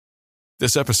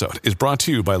This episode is brought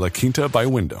to you by La Quinta by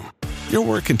Wyndham. Your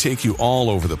work can take you all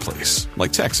over the place,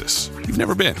 like Texas. You've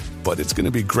never been, but it's going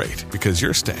to be great because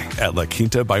you're staying at La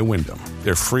Quinta by Wyndham.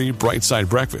 Their free Bright Side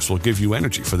breakfast will give you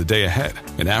energy for the day ahead.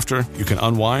 And after, you can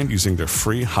unwind using their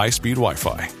free high-speed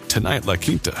Wi-Fi. Tonight, La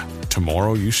Quinta.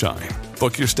 Tomorrow, you shine.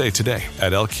 Book your stay today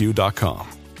at LQ.com.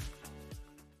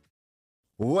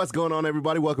 What's going on,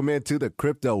 everybody? Welcome into the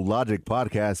Crypto Logic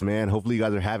Podcast, man. Hopefully you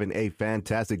guys are having a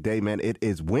fantastic day, man. It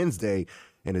is Wednesday,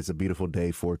 and it's a beautiful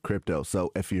day for crypto.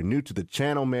 So if you're new to the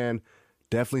channel, man,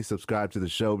 definitely subscribe to the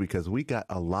show because we got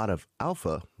a lot of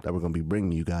alpha that we're going to be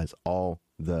bringing you guys all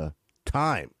the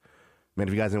time. Man,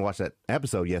 if you guys didn't watch that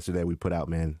episode yesterday we put out,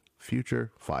 man, Future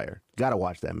Fire. Gotta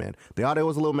watch that, man. The audio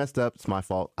was a little messed up. It's my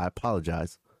fault. I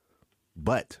apologize.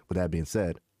 But with that being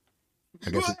said,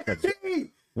 I guess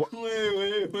What?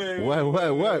 Wait,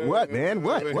 what, man?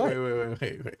 What?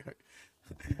 Wait.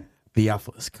 The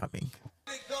alpha is coming.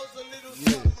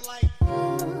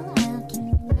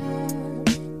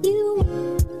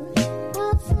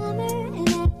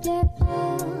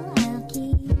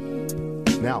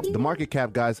 Now, the market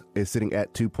cap, guys, is sitting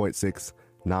at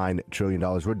 $2.69 trillion.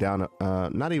 We're down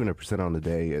not even 1% on the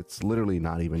day. It's literally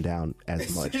not even down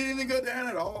as much. It didn't even go down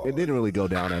at all. It didn't really go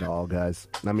down at all, guys.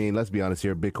 I mean, let's be honest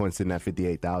here. Bitcoin's sitting at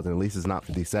 58,000. At least it's not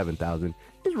 57,000.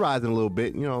 It's rising a little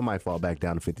bit. You know, it might fall back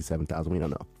down to 57,000. We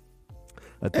don't know.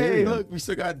 Ethereum. Hey, look, we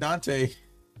still got Dante.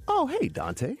 Oh, hey,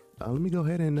 Dante. Let me go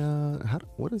ahead and,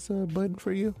 what is a button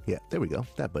for you? Yeah, there we go.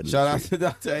 That button. Shout out to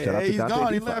Dante. Shout out to He's Dante.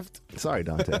 gone. He left. Sorry,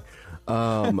 Dante.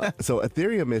 So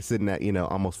Ethereum is sitting at,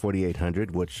 almost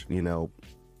 4,800, which,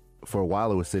 for a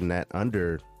while it was sitting at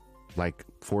under like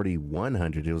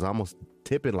 4,100. It was almost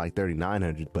tipping like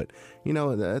 3,900. But, the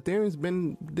Ethereum's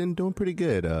been doing pretty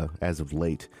good as of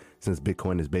late since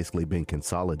Bitcoin has basically been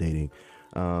consolidating.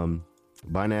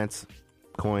 Binance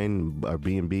Coin or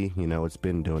BNB, it's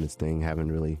been doing its thing.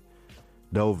 Haven't really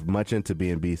dove much into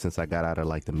BNB since I got out of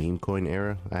like the meme coin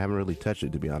era. I haven't really touched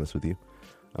it, to be honest with you.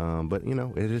 But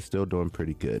it is still doing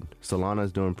pretty good. Solana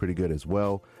is doing pretty good as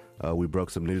well. We broke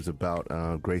some news about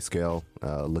Grayscale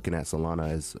looking at Solana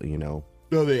as, No,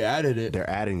 they added it. They're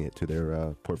adding it to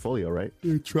their portfolio, right?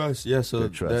 Their trust, yeah. So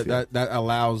trust, that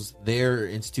allows their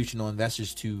institutional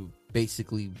investors to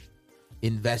basically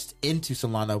invest into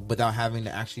Solana without having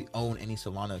to actually own any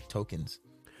Solana tokens.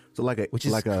 So which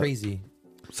is crazy.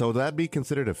 So would that be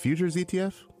considered a futures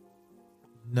ETF?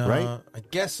 No, right? I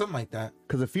guess something like that.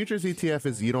 Because a futures ETF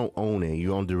is you don't own it,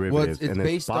 you own derivatives, it's and then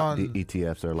based spot on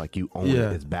ETFs are like you own it,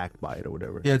 it's backed by it or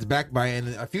whatever. Yeah, it's backed by it,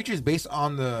 and a future is based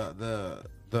on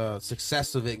the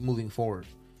success of it moving forward.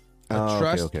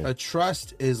 A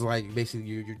trust is like basically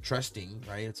you're trusting,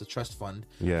 right? It's a trust fund.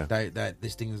 Yeah, that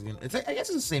this thing is gonna. It's like, I guess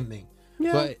it's the same thing.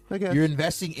 Yeah, but I guess you're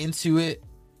investing into it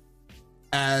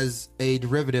as a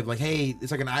derivative, like, hey,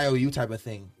 it's like an IOU type of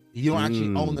thing. You don't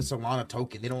actually own the Solana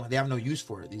token. They have no use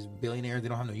for it. These billionaires, they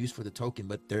don't have no use for the token,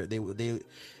 but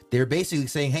they're basically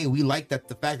saying, hey, we like the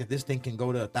fact that this thing can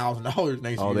go to $1,000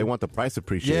 next year. Oh, they want the price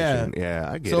appreciation. Yeah,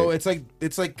 I get it. So it's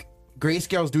like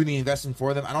Grayscale's doing the investing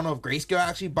for them. I don't know if Grayscale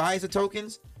actually buys the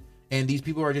tokens, and these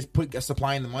people are just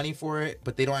supplying the money for it,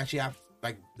 but they don't actually have,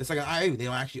 like, it's like an IOU. They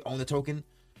don't actually own the token.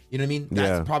 You know what I mean?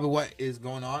 That's probably what is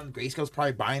going on. Grayscale's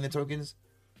probably buying the tokens.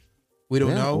 We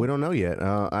don't know. We don't know yet.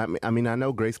 I mean, I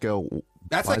know Grayscale.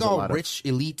 That's like all rich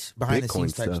elite behind the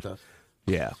scenes type stuff.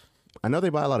 Yeah, I know they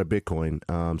buy a lot of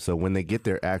Bitcoin. So when they get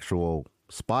their actual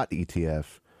spot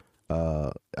ETF,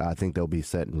 I think they'll be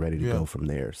set and ready to go from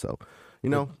there. So,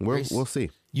 we'll see.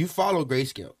 You follow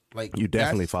Grayscale, like you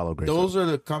definitely follow Grayscale. Those are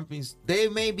the companies. They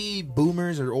may be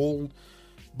boomers or old,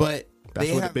 but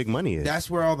that's where the big money is. That's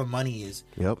where all the money is.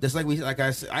 Yep. Just like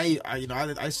I said,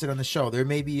 I sit on the show. There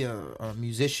may be a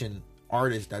musician,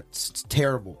 artist that's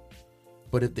terrible,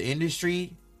 but if the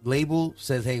industry label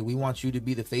says, hey, we want you to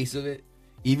be the face of it,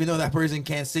 even though that person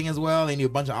can't sing as well, they need a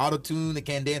bunch of auto-tune, they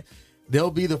can't dance, they'll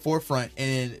be the forefront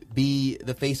and be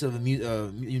the face of a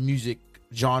music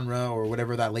genre or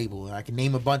whatever that label. And I can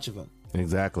name a bunch of them.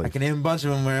 Exactly. I can name a bunch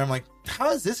of them where I'm like,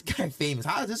 how is this guy famous?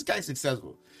 How is this guy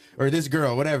successful? Or this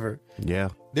girl, whatever. Yeah.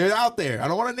 They're out there. I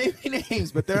don't want to name any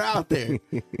names, but they're out there.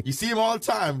 You see them all the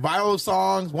time. Viral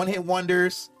songs, one-hit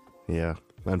wonders. Yeah,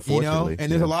 unfortunately. And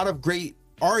there's a lot of great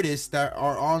artists that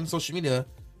are on social media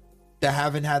that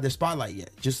haven't had their spotlight yet.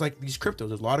 Just like these cryptos.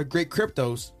 There's a lot of great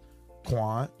cryptos.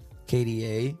 Quant,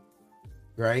 KDA,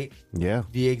 right? Yeah.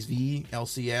 VXV,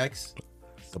 LCX.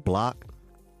 The Block.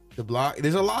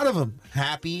 There's a lot of them.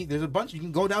 Happy. There's a bunch. You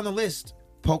can go down the list.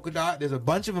 Polkadot. There's a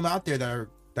bunch of them out there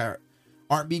that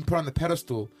aren't being put on the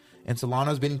pedestal. And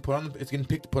Solana's being put on. It's getting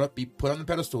put on the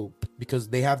pedestal. because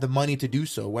they have the money to do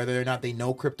so, whether or not they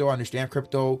know crypto, understand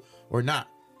crypto or not.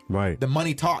 Right. The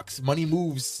money talks. Money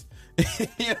moves. It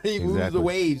moves Exactly. the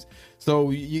waves.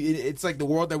 So it's like the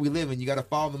world that we live in. You got to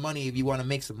follow the money if you want to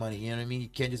make some money. You know what I mean? You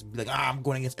can't just be like, I'm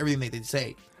going against everything that they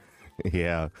say.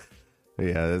 Yeah.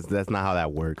 Yeah, that's not how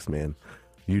that works, man.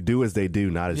 You do as they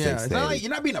do, not as they It's say. not like you're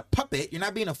not being a puppet. You're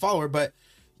not being a follower, but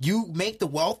you make the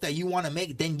wealth that you want to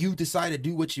make. Then you decide to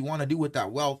do what you want to do with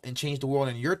that wealth and change the world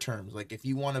in your terms. Like if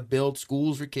you want to build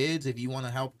schools for kids, if you want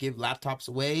to help give laptops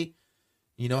away,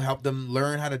 help them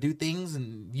learn how to do things,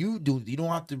 and you don't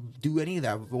have to do any of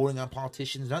that, voting on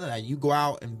politicians, none of that. You go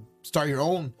out and start your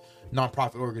own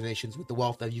nonprofit organizations with the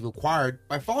wealth that you've acquired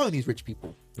by following these rich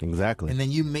people. Exactly. And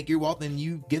then you make your wealth and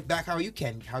you give back how you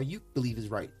believe is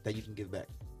right that you can give back.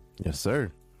 Yes,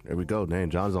 sir. There we go.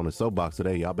 Dan John's on the soapbox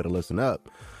today. Y'all better listen up.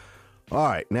 All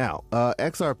right. Now,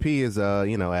 XRP is,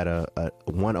 at a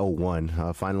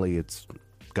 101. Finally, it's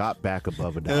got back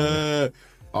above $1.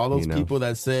 All those people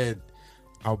that said,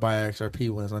 I'll buy XRP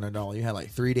when it's under $1. You had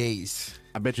like 3 days.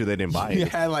 I bet you they didn't buy You it.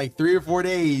 had like 3 or 4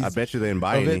 days. I bet you they didn't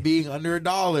buy of any. it being under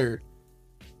 $1.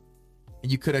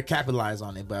 And you could have capitalized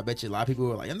on it, but I bet you a lot of people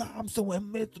were like, "No, I'm still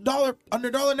it's $1 under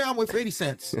 $1 now. I'm with 80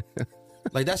 cents."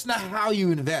 Like that's not how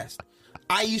you invest.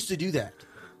 I used to do that.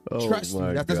 Oh Trust me,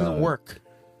 my that doesn't God. work.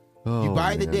 Oh, You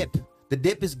buy the man. dip. The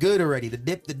dip is good already. The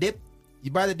dip.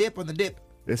 You buy the dip on the dip.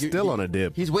 It's still on a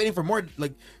dip. He's waiting for more.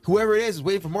 Like whoever it is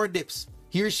waiting for more dips.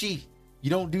 He or she.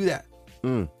 You don't do that.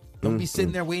 Don't be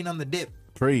sitting there waiting on the dip.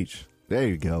 Preach. There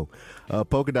you go.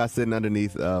 Polkadot sitting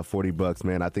underneath $40,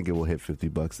 man. I think it will hit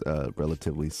 $50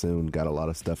 relatively soon. Got a lot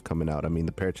of stuff coming out. I mean,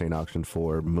 the parachain auction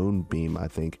for Moonbeam, I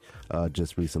think,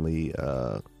 just recently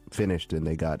finished, and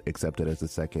they got accepted as the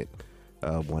second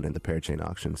one in the parachain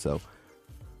auction. So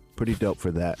pretty dope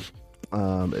for that.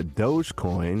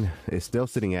 Dogecoin is still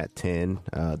sitting at 10,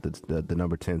 the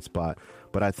number 10 spot,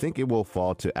 but I think it will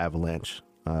fall to Avalanche.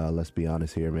 Let's be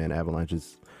honest here, man. Avalanche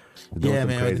is doing some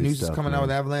Man. crazy The news stuff, is coming man. out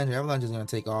with Avalanche. Avalanche is going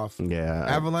to take off. Yeah.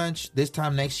 Avalanche this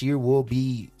time next year will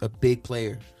be a big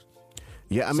player.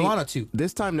 Yeah, I mean, Solana too.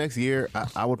 this time next year,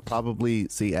 I would probably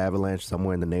see Avalanche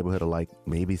somewhere in the neighborhood of like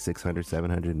maybe 600,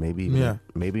 700, maybe even,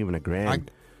 maybe even $1,000.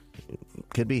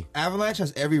 Could be. Avalanche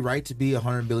has every right to be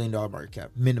 $100 billion market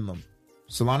cap minimum.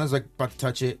 Solana's like about to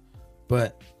touch it,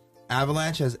 but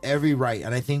Avalanche has every right,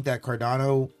 and I think that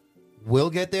Cardano will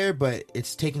get there, but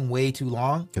it's taking way too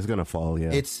long. It's gonna fall. Yeah,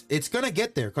 It's gonna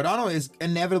get there. Cardano is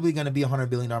inevitably gonna be $100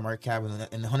 billion market cap,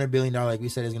 and $100 billion, like we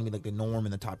said, is gonna be like the norm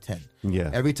in the top 10.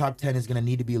 Yeah, Every top 10 is gonna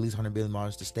need to be at least $100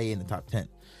 billion to stay in the top 10.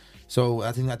 So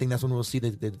I think that's when we'll see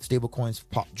the stable coins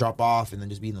drop off and then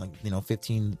just be in like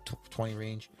 15, 20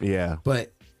 range. yeah.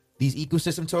 But these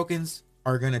ecosystem tokens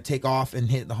are going to take off and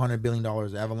hit the $100 billion.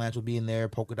 Avalanche will be in there.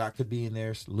 Polkadot could be in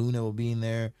there. Luna will be in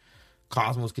there.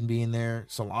 Cosmos can be in there.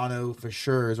 Solano for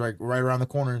sure is right around the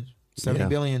corner. 70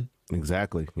 billion.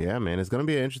 Exactly. Yeah, man. It's going to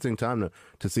be an interesting time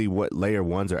to see what layer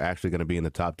ones are actually going to be in the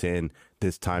top 10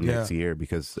 this time next year,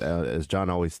 because as John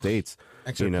always states,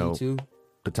 XRP too.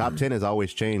 the top 10 has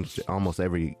always changed almost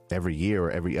every year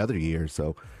or every other year.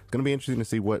 So it's going to be interesting to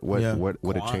see what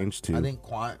it changed to. I think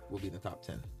Quant will be in the top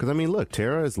 10. Because I mean, look,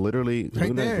 Terra is literally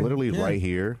right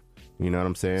here. You know what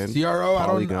I'm saying? CRO, I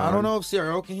don't Polygon. know if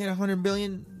CRO can hit 100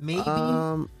 billion. Maybe.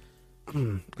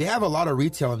 They have a lot of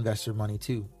retail investor money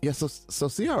too. Yeah, so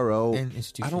CRO, And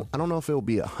institutional. I don't know if it will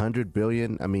be 100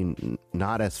 billion. I mean,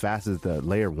 not as fast as the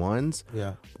layer ones.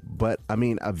 Yeah. But I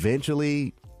mean,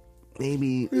 eventually,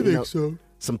 maybe so.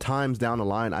 some times down the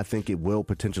line, I think it will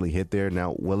potentially hit there.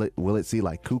 Now, will it see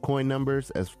like KuCoin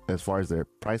numbers as far as their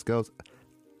price goes?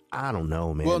 I don't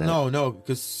know, man. Well, no,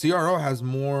 because CRO has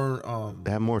more.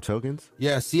 They have more tokens.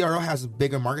 Yeah, CRO has a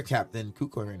bigger market cap than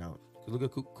KuCoin right now. 'Cause look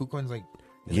at KuCoin's like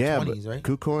in the 20s, right?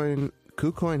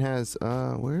 KuCoin has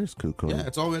where is KuCoin? Yeah,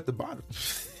 it's all the way at the bottom.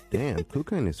 Damn,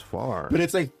 KuCoin is far. But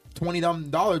it's like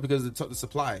 $20 because of the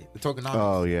supply, the tokenomics.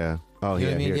 Oh yeah. Oh you know yeah.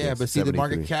 what I mean? here it Yeah, is, but see, the 73.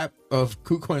 market cap of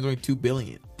KuCoin is only $2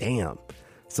 billion. Damn.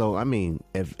 So I mean,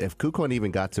 if KuCoin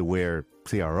even got to where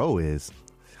CRO is,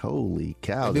 holy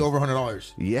cow! It'd be over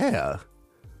 $100. Yeah,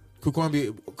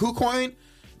 KuCoin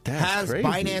That's has crazy.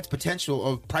 Binance potential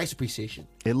of price appreciation.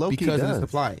 It low-key because of does. the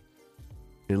supply.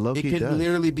 it low-key It could does,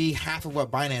 literally be half of what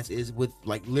Binance is with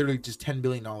like literally just $10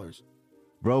 billion.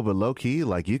 bro. But low key,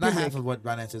 like you Not can half make of what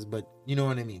Binance is, but you know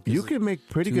what I mean. 'Cause you can make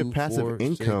pretty 2, good passive 4,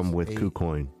 income 6, with 8.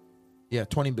 KuCoin. Yeah,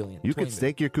 20 billion. You 20 could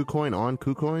stake your KuCoin on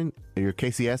KuCoin, your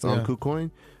KCS on Yeah. KuCoin.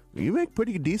 You make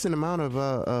pretty decent amount of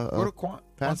Go to Quant.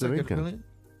 passive Quant's like a income. billion.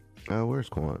 Where's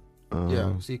Quant?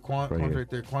 Yeah, see Quant, right Quant's here. right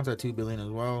there. Quant's at 2 billion as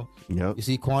well. Yep. You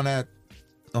see Quant at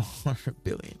 $100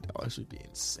 billion would be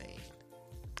insane.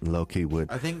 Low key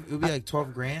would. I think it would be like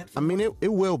 12 grand. I mean,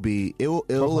 it will be.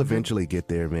 It'll eventually get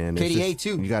there, man. It's KDA just,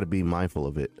 too. You got to be mindful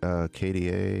of it.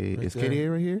 KDA Right is there.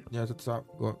 KDA right here. Yeah, it's at the top.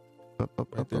 Go up.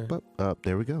 Up. there.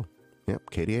 There we go. Yep,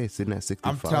 KDA is sitting at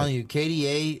 65. I'm telling you,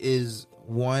 KDA is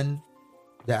one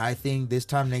that I think this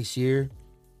time next year,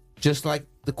 just like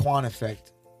the quant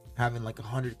effect, having like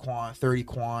 100 quant, 30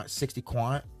 quant, 60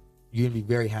 quant, you're gonna be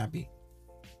very happy.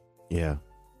 Yeah,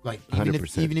 Like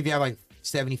 100%. even if you have like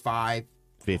 75,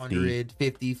 50. 100,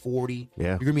 50, 40, Yeah.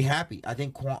 you're gonna be happy. I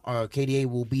think KDA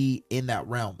will be in that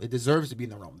realm. It deserves to be in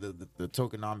the realm. The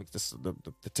tokenomics,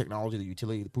 the technology, the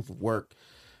utility, the proof of work,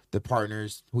 the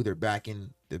partners, who they're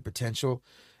backing, the potential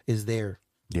is there.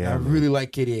 Yeah, And I man. really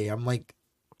like KDA. I'm like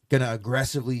gonna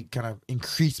aggressively kind of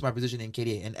increase my position in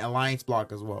KDA and Alliance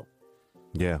Block as well.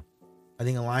 Yeah, I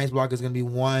think Alliance Block is gonna be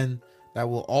one that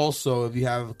will also, if you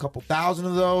have a couple thousand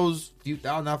of those, few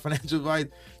thousand, not financial advice.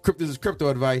 This is crypto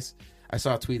advice. I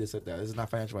saw a tweet that said that this is not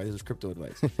financial advice. This is crypto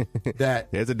advice.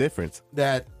 that there's a difference.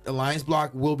 that Alliance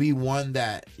Block will be one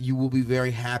that you will be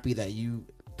very happy that you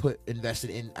invested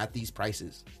in at these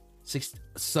prices,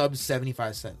 sub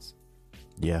 75 cents.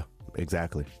 Yeah,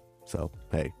 exactly. So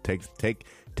hey, take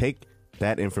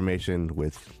that information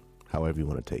with however you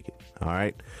want to take it. All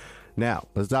right. Now,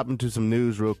 let's dive into some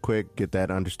news real quick, get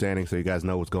that understanding so you guys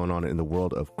know what's going on in the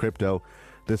world of crypto.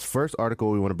 This first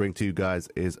article we want to bring to you guys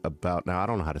is about, now I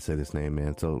don't know how to say this name,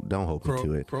 man, so don't hold me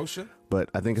to it. Crocia? But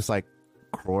I think it's like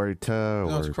Croita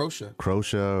No, it's or Crocia.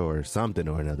 Crocia or something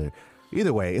or another.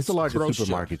 Either way, it's the largest Crocia.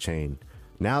 supermarket chain.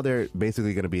 Now they're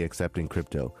basically going to be accepting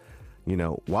crypto. You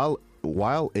know,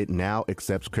 while it now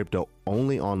accepts crypto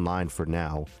only online for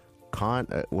now,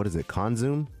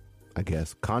 Conzoom, I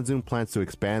guess. Conzoom plans to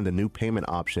expand the new payment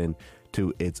option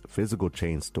to its physical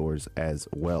chain stores as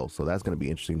well. So that's going to be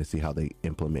interesting to see how they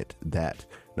implement that.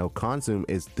 Now, Conzoom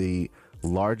is the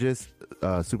largest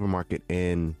supermarket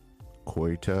in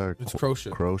Croatia. It's Croatia.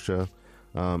 Croatia.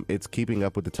 It's keeping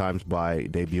up with the times by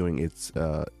debuting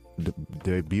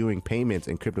payments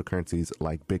in cryptocurrencies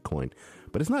like Bitcoin.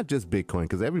 But it's not just Bitcoin,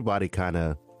 because everybody kind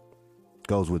of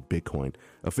goes with Bitcoin.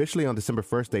 Officially on December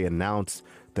 1st, they announced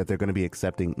that they're going to be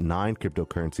accepting 9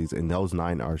 cryptocurrencies, and those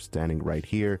 9 are standing right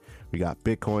here. We got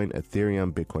Bitcoin,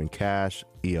 Ethereum, Bitcoin Cash,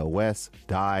 EOS,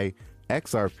 DAI,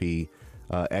 XRP,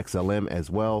 XLM as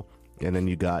well. And then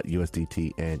you got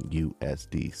USDT and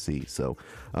USDC. So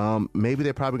maybe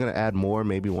they're probably going to add more.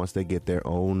 Maybe once they get their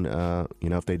own,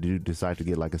 if they do decide to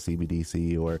get like a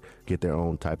CBDC or get their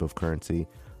own type of currency,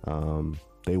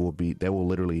 they will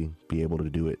literally be able to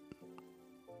do it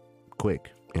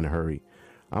quick, in a hurry.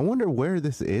 I wonder where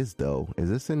this is though. Is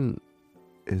this in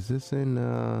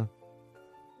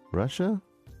Russia?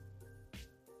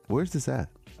 Where's this at?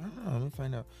 I don't know. Let me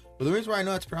find out. But the reason why I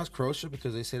know it's pronounced Croatia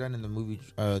because they say that in the movie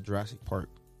Jurassic Park.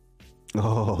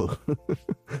 Oh,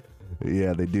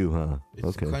 yeah, they do, huh?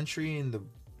 It's a country in the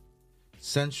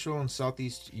Central and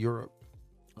Southeast Europe.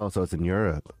 Oh, so it's in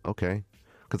Europe. Okay.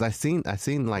 Because I seen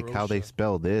like how they Croatia.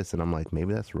 spell this, and I'm like,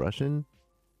 maybe that's Russian,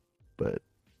 but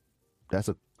that's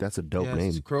a dope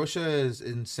name. Croatia is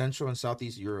in Central and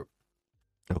Southeast Europe.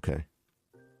 Okay.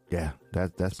 Yeah,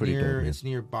 that's It's pretty dope. Man. It's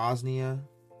near Bosnia,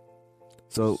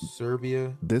 So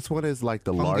Serbia. this one is like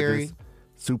the Hungary. largest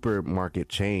supermarket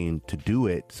chain to do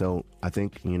it. So I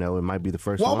think, it might be the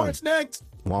first one. Walmart's next.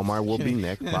 Walmart will be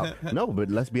next. No, but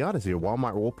let's be honest here.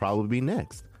 Walmart will probably be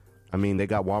next. I mean, they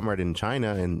got Walmart in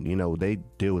China, and they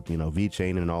deal with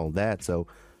VeChain and all of that. So,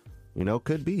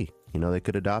 could be. They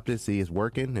could adopt it, see it's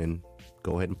working, and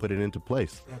go ahead and put it into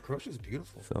place. Yeah, Croatia's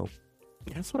beautiful. So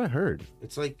that's what I heard.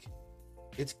 It's like,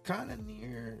 it's kind of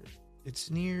near. It's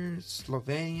near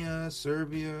Slovenia,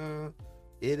 Serbia,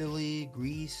 Italy,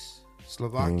 Greece,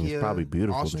 Slovakia, probably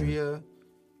beautiful, Austria.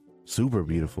 Super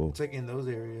beautiful. It's like in those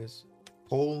areas.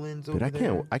 Poland's over Dude,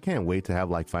 there. I can't wait to have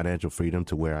like financial freedom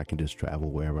to where I can just travel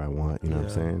wherever I want. You know what I'm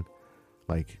Yeah. saying?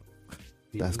 Like,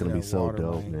 that's gonna be so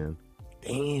dope, man.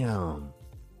 Damn,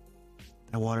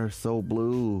 that water is so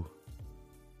blue.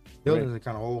 Buildings are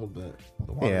kind of old, but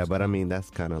the water's Yeah, but cool. I mean that's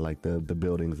kind of like the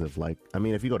buildings of like. I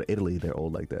mean, if you go to Italy, they're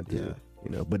old like that too.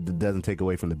 Yeah. But it doesn't take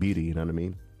away from the beauty. You know what I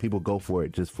mean? People go for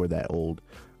it just for that old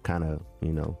kind of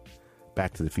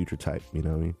Back to the Future type. You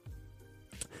know what I mean?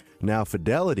 Now,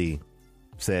 Fidelity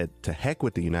said, to heck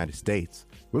with the United States,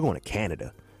 we're going to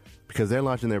Canada, because they're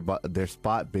launching their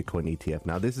spot Bitcoin ETF.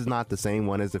 Now, this is not the same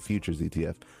one as the futures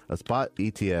ETF. A spot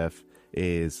ETF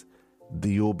is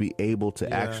you'll be able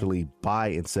to actually buy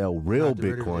and sell real Not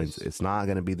derivatives. Bitcoins. It's not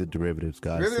going to be the derivatives,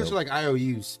 guys. Derivatives So- are like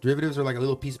IOUs. Derivatives are like a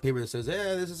little piece of paper that says,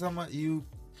 "Yeah, this is how much you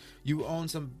own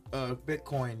some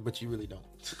Bitcoin, but you really don't."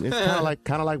 It's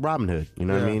kind of like Robinhood. You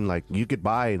know what I Yeah. mean? Like, you could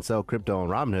buy and sell crypto on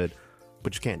Robinhood,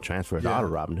 But you can't transfer it Yeah. out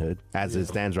of Robinhood as it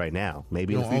stands right now.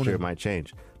 Maybe You in the don't own future it. it might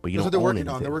change, but you That's what don't they're own working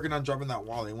on. anything. They're working on dropping that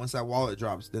wallet. Once that wallet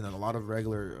drops, then a lot of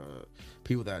regular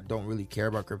people that don't really care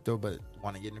about crypto but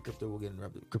want to get into crypto will get into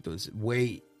crypto. It's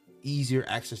way easier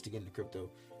access to get into crypto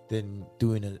than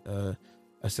doing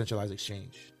a centralized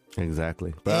exchange.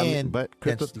 Exactly. But but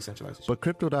crypto, that's decentralized exchange. but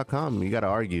crypto.com, you got to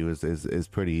argue is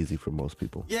pretty easy for most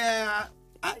people. Yeah,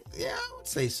 I would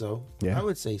say so. Yeah. I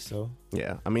would say so.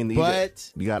 Yeah. I mean,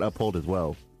 But you got Uphold as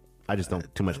well. I just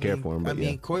don't too much care for him. But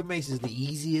Coinbase is the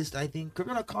easiest, I think.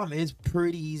 Crypto.com is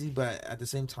pretty easy, but at the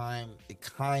same time, it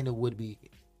kind of would be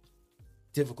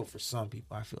difficult for some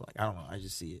people, I feel like. I don't know. I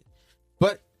just see it.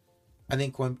 But I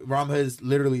think Robinhood is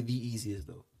literally the easiest,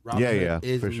 though. Robinhood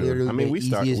is for sure. literally I mean, the we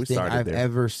easiest thing started I've there.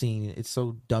 ever seen. It's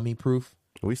so dummy proof.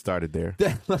 We started there.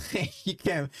 You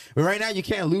can't. But right now, you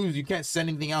can't lose. You can't send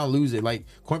anything out and lose it. Like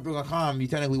Coinbase.com, you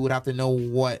technically would have to know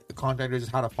what the contract is,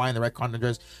 how to find the right contract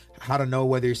address, how to know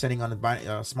whether you're sending on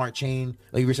a smart chain,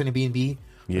 like if you're sending BNB.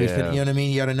 Yeah. You know what I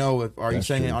mean. You got to know if are you That's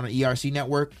sending it true. on an ERC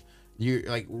network. You're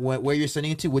like where you're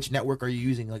sending it to. Which network are you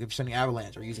using? Like if you're sending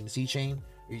Avalanche, are you using C Chain?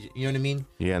 You know what I mean?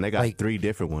 Yeah, and they got Like, 3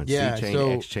 different ones. Yeah. C-Chain, So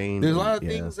X-Chain. there's a lot of yeah.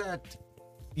 things that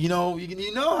you know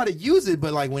how to use it,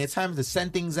 but like when it's time to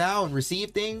send things out and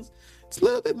receive things, it's a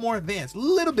little bit more advanced, a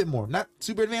little bit more, not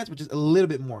super advanced, but just a little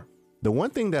bit more. The one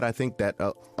thing that I think that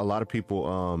a lot of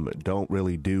people don't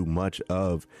really do much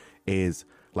of is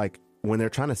like when they're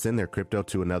trying to send their crypto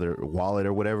to another wallet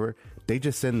or whatever, they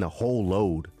just send the whole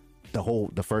load,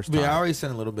 the first time. Yeah, I always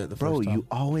send a little bit the Bro, first time. you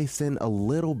always send a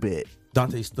little bit.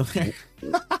 Dante's still there.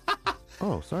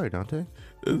 Oh, sorry, Dante.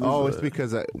 It's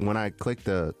because when I clicked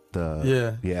the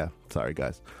Yeah. Sorry,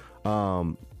 guys.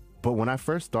 But when I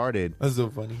first started, That's so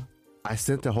funny. I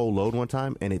sent the whole load one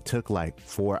time, and it took like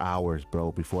 4 hours,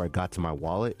 bro, before I got to my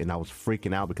wallet, and I was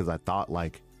freaking out because I thought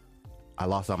like I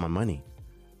lost all my money.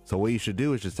 So what you should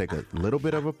do is just take a little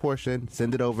bit of a portion,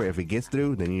 send it over. If it gets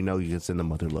through, then you know you can send the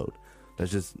mother load.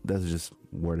 That's just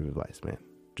word of advice, man.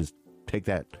 Just take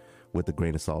that with a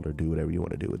grain of salt or do whatever you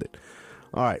want to do with it.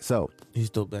 All right, so He's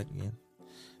still back again.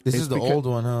 This It's is the because- old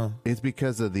one, huh? it's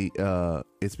because of the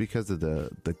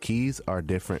keys are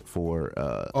different for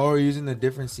Oh, we're using a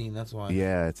different scene. That's why.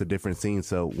 yeah, it's a different scene.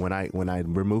 So when I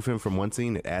remove him from one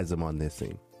scene, it adds him on this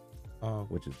scene, Oh.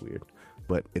 which is weird,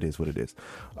 but it is what it is.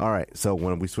 All right, so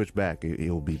when we switch back, it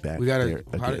will be back. We there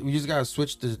gotta. again. We just gotta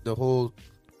switch the whole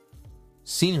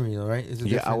scenery, though, right? Is it a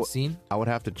Yeah, different scene? I would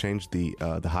have to change the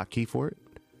hotkey for it,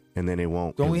 and then it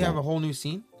won't. Don't it we have a won't- whole new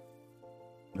scene?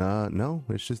 No,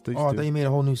 it's just these Oh, I two. thought you made a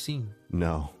whole new scene.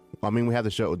 No, I mean we have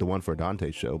the one for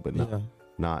Dante's show, but Yeah.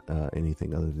 not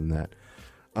anything other than that.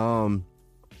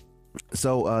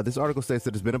 So this article states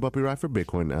that it's been a bumpy ride for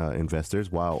Bitcoin investors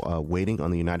while waiting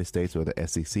on the United States or the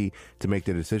SEC to make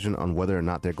their decision on whether or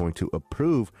not they're going to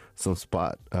approve some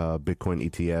spot Bitcoin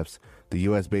ETFs. The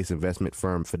U.S.-based investment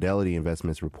firm Fidelity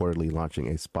Investments reportedly launching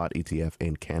a spot ETF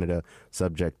in Canada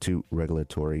subject to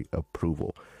regulatory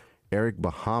approval. Eric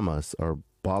Bahamas or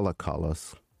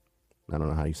Balakalas, I don't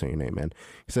know how you say your name, man.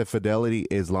 He said Fidelity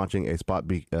is launching a spot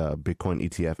Bitcoin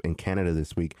ETF in Canada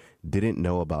this week. Didn't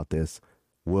know about this.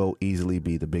 Will easily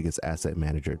be the biggest asset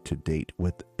manager to date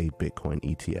with a Bitcoin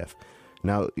ETF.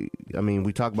 Now, I mean,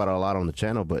 we talk about it a lot on the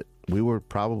channel, but we were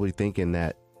probably thinking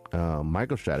that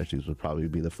MicroStrategies would probably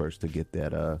be the first to get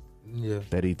that Yeah.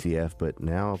 that ETF, but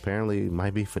now apparently it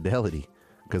might be Fidelity.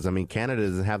 Because, I mean, Canada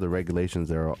doesn't have the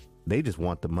regulations. They just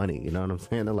want the money. You know what I'm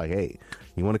saying? They're like, hey,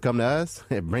 you want to come to us?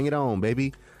 Bring it on,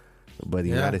 baby. But the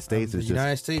United States is the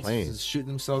United just States playing. is shooting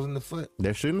themselves in the foot.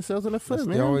 They're shooting themselves in the foot,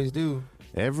 man. They always do.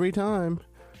 Every time.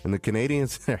 And the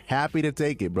Canadians are happy to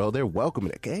take it, bro. They're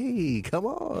welcoming it. Hey, come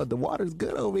on. The water's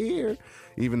good over here.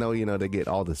 Even though, they get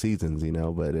all the seasons,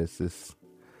 but it's just...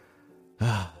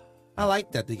 I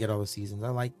like that they get all the seasons. I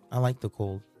like the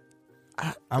cold.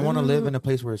 I want to live in a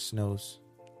place where it snows.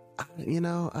 I'm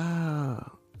not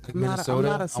Minnesota.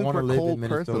 a I wanna super live in cold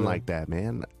Minnesota. person like that,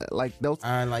 man. Like those...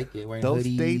 I like it. Wearing Those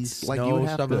hoodies, states, like, snow, you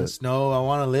have shoveling to- snow. I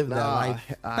want to live that Nah,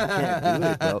 life. I can't do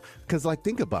it, though. Because,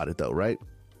 think about it, though, right?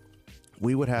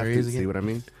 We would have There he to... is See again. what I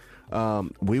mean?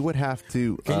 We would have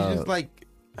to... Can you just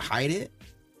hide it?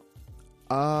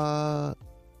 I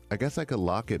guess I could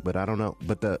lock it, but I don't know.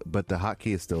 But the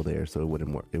hotkey is still there, so it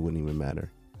wouldn't work. It wouldn't even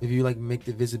matter. If you make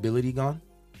the visibility gone?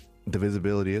 The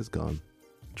visibility is gone.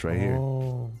 It's right here.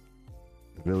 Oh,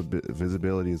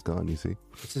 Visibility is gone. You see?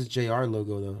 this is JR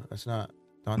logo though. That's not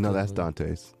Dante's No, that's logo.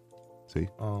 Dante's. See?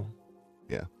 Oh,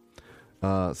 Yeah.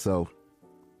 So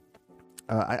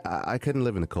I couldn't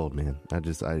live in the cold, man. I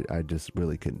just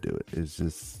really couldn't do it. It's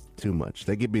just too much.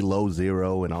 They get below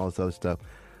zero and all this other stuff.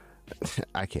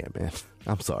 I can't, man.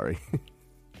 I'm sorry.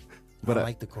 But I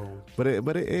like the cold.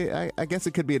 I guess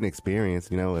it could be an experience.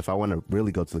 You know, if I want to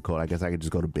really go to the cold, I guess I could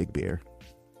just go to Big Bear.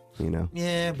 You know.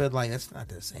 Yeah, but like that's not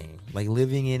the same. Like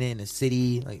living in a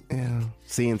city, like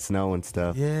seeing snow and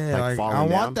stuff. Yeah, like, I falling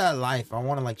want down. that life. I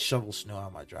want to like shovel snow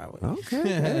out my driveway. Okay,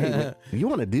 hey, you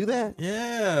want to do that?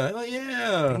 Yeah, hell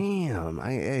yeah. Damn,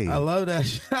 I love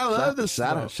that. I love the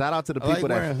snow. Shout out to the I people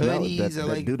like hoodies, that I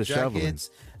like do the shoveling. jackets.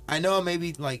 I know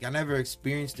maybe like I never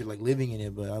experienced it like living in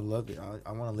it, but I love it.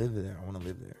 I want to live there. I want to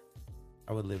live there.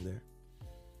 I would live there.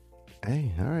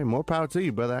 Hey, all right, more power to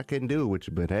you, brother. I couldn't do it with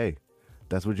you, but hey,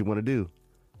 that's what you want to do.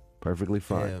 Perfectly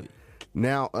fine. Yeah.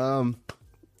 Now,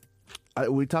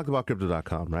 we talked about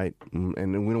Crypto.com, right?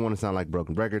 And we don't want to sound like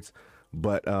broken records,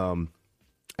 but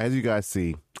as you guys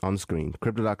see on the screen,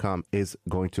 Crypto.com is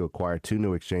going to acquire 2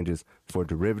 new exchanges for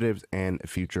derivatives and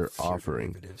future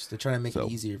offerings. They're trying to make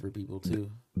it easier for people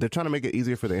too. They're trying to make it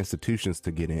easier for the institutions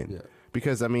to get in. Yeah.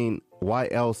 Because, I mean, why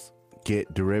else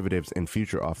get derivatives and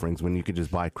future offerings when you could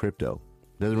just buy crypto?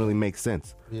 Doesn't really make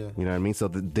sense. Yeah. You know what I mean? So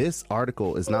this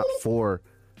article is not for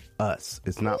us.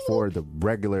 It's not for the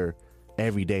regular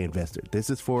everyday investor. This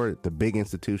is for the big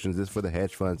institutions. This is for the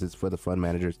hedge funds. It's for the fund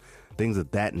managers, things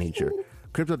of that nature.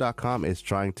 Crypto.com is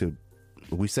trying to,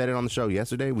 we said it on the show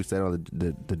yesterday, we said it on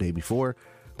the day before,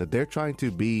 that they're trying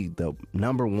to be the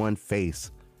number one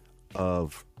face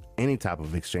of any type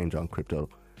of exchange on crypto,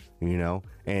 you know?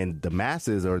 And the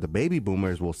masses or the baby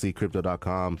boomers will see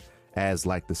Crypto.com as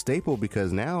like the staple,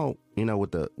 because now, you know,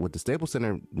 with the Staples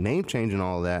Center name change and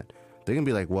all of that, they're gonna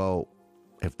be like, well,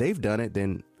 if they've done it,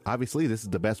 then obviously this is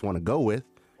the best one to go with.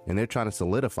 And they're trying to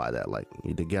solidify that. Like,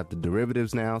 you get the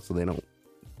derivatives now, so they don't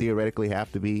theoretically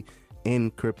have to be in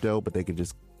crypto, but they can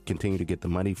just continue to get the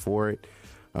money for it.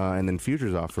 And then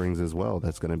futures offerings as well.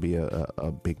 That's going to be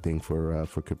a big thing for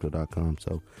Crypto.com.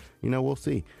 So, you know, we'll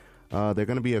see. They're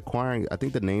going to be acquiring, I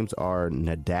think the names are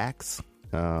Nadax,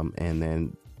 and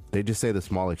then they just say the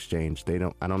small exchange.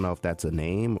 I don't know if that's a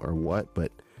name or what,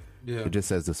 but it just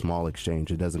says the small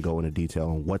exchange. It doesn't go into detail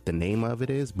on what the name of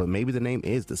it is, but maybe the name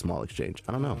is the small exchange.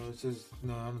 I don't know. It says,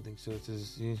 no, I don't think so. It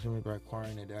says usually by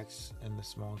acquiring Nadax and the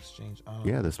small exchange.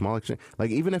 Yeah, the small exchange.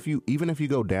 Like even if you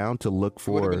go down to look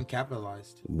for would have been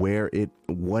capitalized.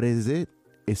 What is it?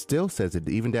 It still says it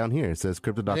even down here. It says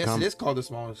Crypto.com. Yes, it is called the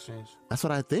small exchange. That's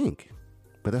what I think.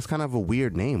 But that's kind of a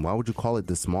weird name. Why would you call it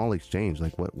the small exchange?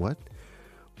 Like what?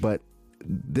 But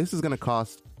this is going to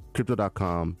cost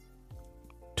Crypto.com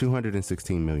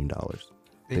 $216 million.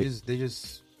 They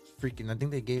just freaking. I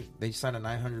think they signed a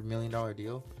 $900 million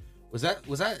deal. Is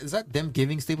that them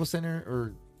giving Staples Center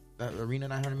or that arena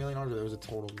 $900 million, or it was a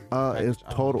total? It was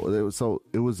total.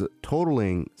 It was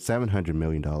totaling $700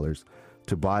 million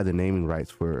to buy the naming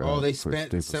rights for. They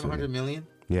spent $700 million.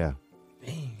 Yeah,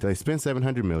 dang. So they spent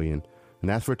 $700 million, and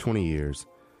that's for 20 years,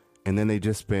 and then they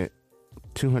just spent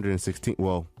 216.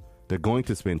 Well, they're going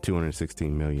to spend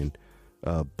 $216 million.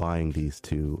 Buying these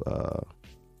 2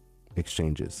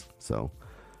 exchanges. So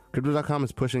Crypto.com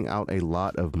is pushing out a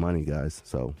lot of money, guys.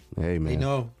 So hey,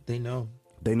 man,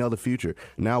 they know the future.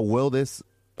 Now, will this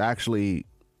actually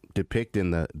depict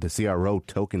in the CRO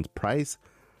token's price?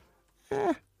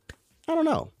 I don't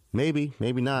know. Maybe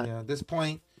not. Yeah, at this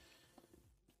point,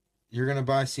 you're gonna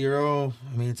buy CRO.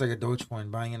 I mean, it's like a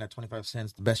Dogecoin. Buying it at 25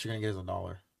 cents. The best you're gonna get is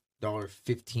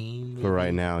 $1.15 for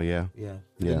right now. Yeah.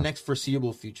 The next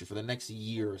foreseeable future, for the next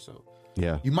year or so.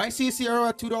 Yeah. You might see a CRO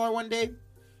at $2 one day,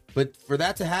 but for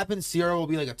that to happen, CRO will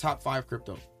be like a top 5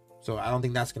 crypto. So I don't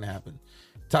think that's gonna happen.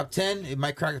 Top 10, it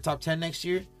might crack a top 10 next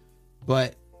year,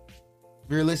 but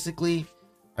realistically,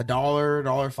 $1,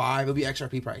 $1.05, it'll be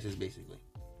XRP prices basically.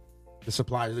 The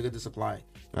supply, just look at the supply.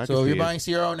 So if you're buying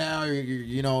CRO now,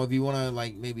 you know, if you want to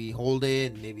like maybe hold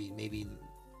it, maybe.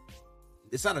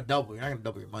 It's not a double. You're not gonna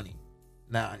double your money,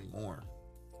 not anymore.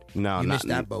 No, you missed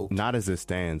that boat. Not as it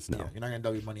stands. No, yeah, you're not gonna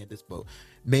double your money at this boat.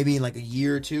 Maybe in like a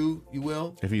year or two, you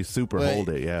will. If you hold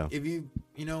it, yeah. If you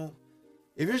if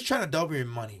you're just trying to double your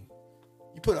money,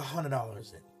 you put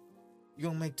 $100 in. You're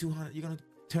gonna make 200. You're gonna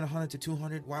turn 100 to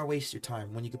 200. Why waste your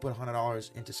time when you could put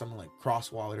 $100 into something like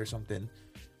Cross Wallet or something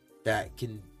that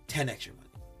can 10x your money,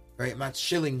 right? I'm not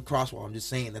shilling Cross Wallet. I'm just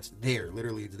saying that's there.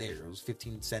 Literally, it's there. It was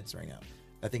 15 cents right now.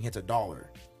 That thing hits $1.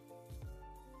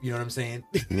 You know what I'm saying?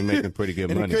 You're making pretty good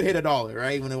money. It could hit $1,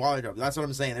 right? When the wallet drops. That's what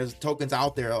I'm saying. There's tokens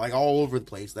out there like all over the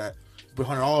place that you put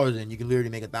 $100 in, you can literally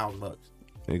make $1,000.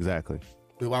 Exactly.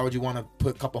 But why would you want to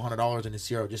put a couple $100 in a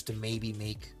CRO just to maybe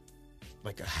make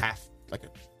like a half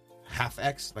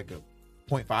X, like a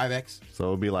 0.5X? So it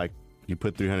would be like you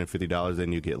put $350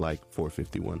 in, you get like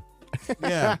 $451.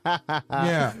 Yeah.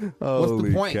 Yeah. Holy What's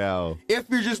the point? Cow. If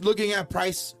you're just looking at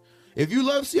price If you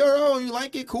love CRO and you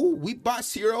like it, cool. We bought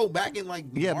CRO back in like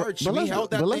March. But we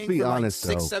held that let's thing be for honest,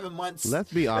 like 6, though. 7 months.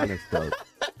 Let's be honest though.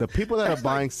 The people that are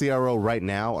buying CRO right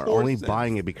now are 4 only cents.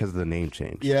 buying it because of the name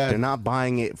change. Yeah. They're not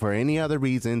buying it for any other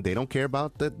reason. They don't care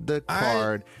about the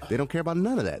card. They don't care about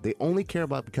none of that. They only care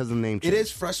about because of the name change. It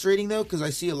is frustrating though, because I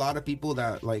see a lot of people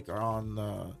that like are on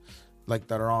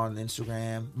that are on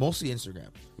Instagram, mostly Instagram.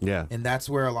 Yeah. And that's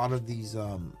where a lot of these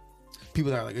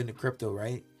people that are like into crypto,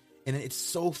 right? And it's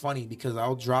so funny because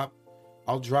I'll drop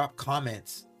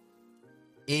comments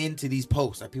into these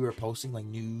posts. Like people are posting like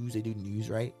news, they do news,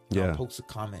 right? And Yeah. I'll post a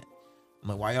comment. I'm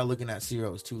like, why y'all looking at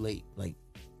CRO? It's too late. Like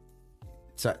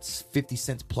it's at 50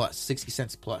 cents plus, 60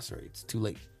 cents plus, right? It's too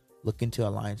late. Look into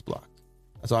Alliance Block.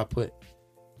 That's all I put.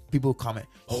 People comment,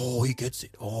 oh, he gets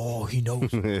it. Oh, he knows.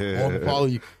 Oh, I'm gonna follow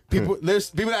you. There's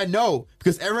people that know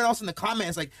because everyone else in the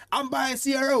comments like, I'm buying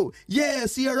CRO. Yeah,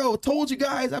 CRO. Told you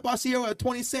guys I bought CRO at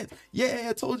 20 cents. Yeah,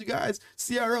 I told you guys.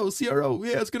 CRO.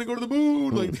 Yeah, it's gonna go to the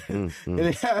moon. Like, and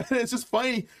it's just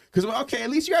funny because okay, at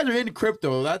least you guys are into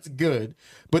crypto. That's good.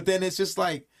 But then it's just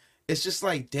like,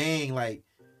 dang, like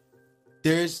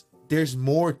there's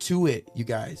more to it. You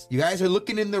guys are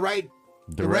looking in the right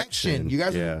direction. You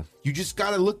guys, you just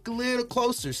gotta look a little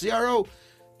closer. CRO,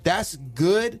 that's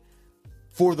good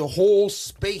for the whole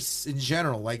space in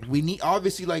general. Like we need,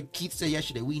 obviously, like Keith said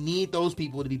yesterday, we need those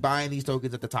people to be buying these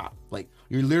tokens at the top. Like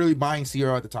you're literally buying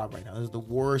CRO at the top right now. This is the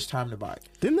worst time to buy.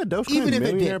 Didn't the Dogecoin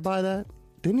millionaire buy that?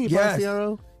 Didn't he buy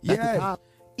CRO at the top?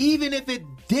 Even if it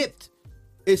dipped,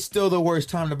 it's still the worst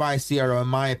time to buy CRO in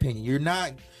my opinion. You're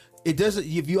not. It doesn't.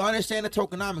 If you understand the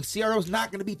tokenomics, CRO is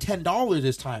not going to be $10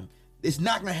 this time. It's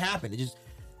not going to happen. It just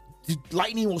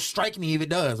lightning will strike me if it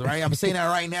does, right? I'm saying that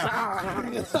right now.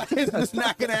 It's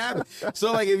not going to happen.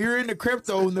 So, like, if you're into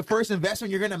crypto and the first investment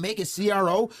you're going to make is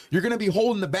CRO, you're going to be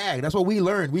holding the bag. That's what we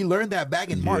learned. We learned that back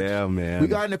in March. Yeah, man. We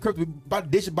got into crypto. We bought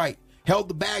DigiByte, held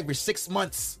the bag for 6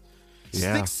 months.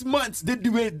 Yeah. 6 months, didn't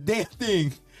do a damn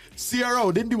thing.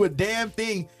 CRO didn't do a damn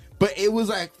thing. But it was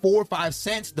like 4 or 5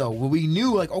 cents, though. When we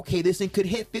knew, like, okay, this thing could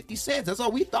hit 50 cents. That's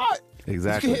all we thought.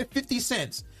 Exactly. It could hit 50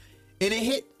 cents. And it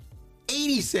hit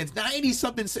 80 cents, 90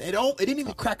 something cents. It didn't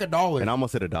even crack $1. It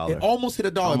almost hit $1. It almost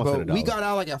hit $1, Almost but hit $1. we got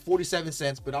out like at 47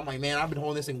 cents. But I'm like, man, I've been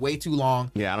holding this thing way too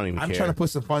long. Yeah, I don't even care. I'm trying to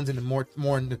put some funds into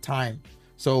more in the time.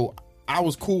 So I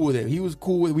was cool with it. He was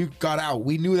cool with it. We got out.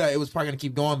 We knew that it was probably going to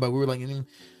keep going, but we were like, you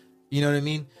know what I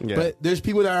mean? Yeah. But there's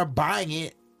people that are buying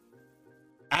it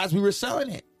as we were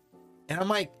selling it. And I'm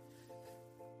like,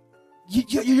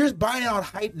 you're just buying out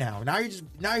hype now. Now you're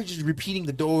just repeating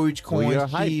the Dogecoin. Well, you're a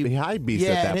hype beast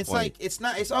at that and it's point.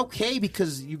 like it's okay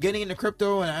because you're getting into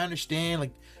crypto, and I understand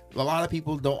like a lot of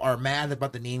people are mad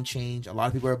about the name change. A lot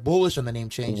of people are bullish on the name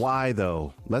change. Why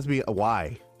though?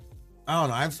 Why? I don't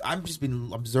know. I've just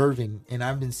been observing, and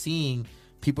I've been seeing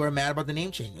people are mad about the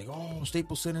name change. Like, oh,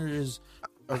 Staples Center is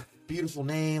a beautiful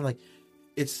name. Like,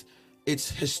 it's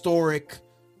historic.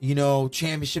 You know,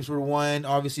 championships were won.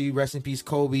 Obviously, rest in peace,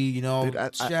 Kobe. You know, Dude,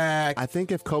 Shaq. I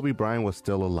think if Kobe Bryant was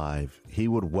still alive, he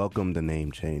would welcome the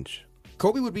name change.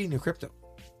 Kobe would be in the crypto.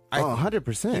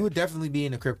 100%. He would definitely be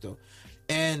in the crypto.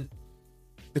 And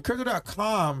the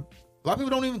crypto.com, a lot of people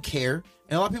don't even care.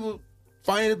 And a lot of people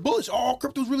find it bullish. Oh,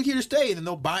 crypto's really here to stay. And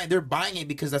then they're buying it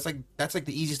because that's like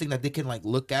the easiest thing that they can like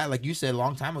look at. Like you said a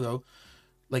long time ago.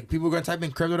 Like people are gonna type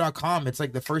in crypto.com. It's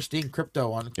like the first thing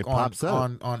crypto on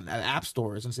app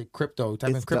stores and say crypto.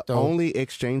 Type in crypto. It's the only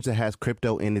exchange that has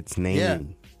crypto in its name.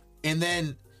 Yeah. And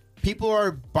then people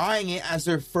are buying it as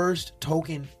their first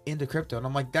token into crypto. And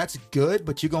I'm like, that's good,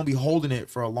 but you're gonna be holding it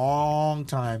for a long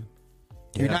time.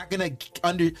 You're not gonna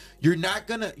you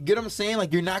get what I'm saying?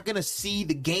 Like you're not gonna see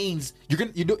the gains. You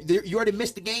already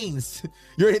missed the gains.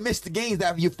 You already missed the gains.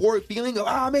 That euphoric feeling of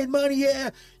I made money, yeah.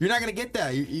 You're not gonna get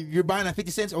that. You're buying at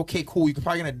 50 cents, okay, cool. You're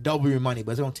probably gonna double your money,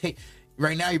 but it's gonna take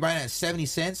right now you're buying at 70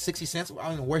 cents, 60 cents. I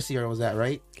don't know where CRO was at,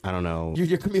 right? I don't know.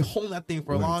 You're gonna be holding that thing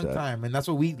for a long time. And that's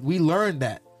what we learned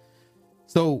that.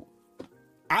 So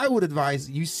I would advise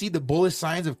you see the bullish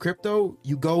signs of crypto,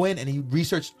 you go in and you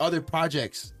research other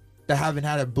projects that haven't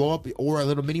had a blow up or a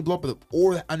little mini blow up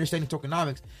or understanding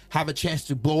tokenomics have a chance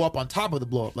to blow up on top of the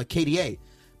blow up, like KDA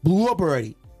blew up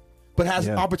already, but has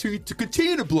opportunity to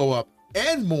continue to blow up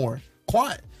and more.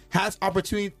 Quant has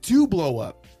opportunity to blow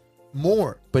up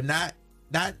more, but not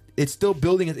it's still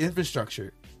building its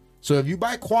infrastructure. So if you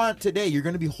buy Quant today, you're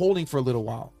going to be holding for a little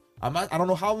while. I don't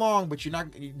know how long, but you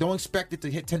don't expect it to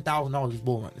hit $10,000 this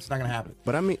bull run. It's not gonna happen.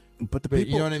 But I mean, but the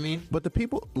people, you know what I mean? But the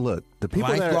people, look, the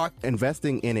people that are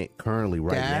investing in it currently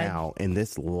right now in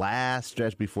this last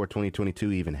stretch before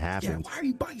 2022 even happens. Yeah, why are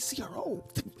you buying CRO?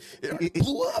 It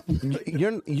blew up.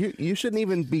 You shouldn't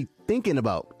even be thinking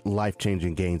about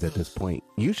life-changing gains at this point.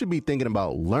 You should be thinking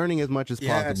about learning as much as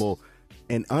possible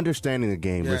and understanding the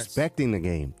game, respecting the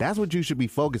game. That's what you should be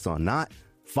focused on, not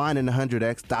finding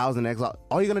 100x, 1000x.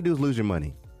 All you're gonna do is lose your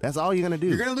money. That's all you're gonna do.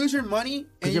 You're gonna lose your money,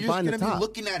 and you're just gonna be top.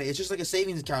 looking at it. It's just like a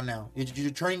savings account now.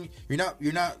 You're turning.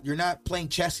 You're not playing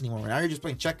chess anymore. Now you're just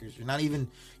playing checkers. You're not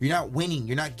winning.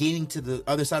 You're not gaining to the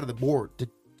other side of the board to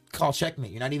call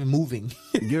checkmate. You're not even moving.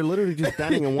 You're literally just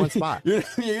standing in one spot. You're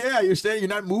standing. You're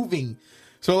not moving.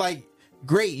 So like,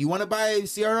 great. You want to buy a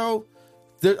CRO?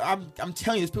 I'm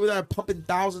telling you, there's people that are pumping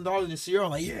 $1,000 in the CRO.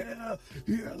 Like,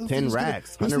 10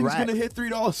 racks, 100 this racks. Gonna hit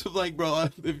 $3. I'm like, bro,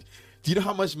 do you know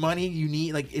how much money you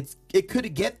need? Like, it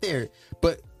could get there,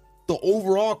 but the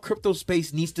overall crypto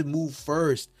space needs to move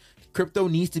first. Crypto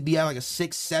needs to be at like a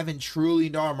 $6-7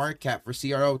 trillion market cap for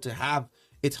CRO to have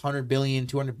its 100 billion,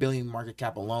 200 billion market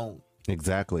cap alone.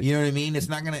 Exactly. You know what I mean? It's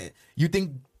not gonna. You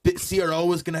think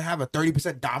CRO is gonna have a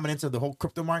 30% dominance of the whole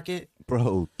crypto market?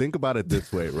 Bro, think about it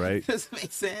this way, right? It doesn't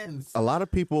make sense. A lot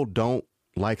of people don't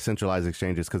like centralized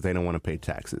exchanges because they don't want to pay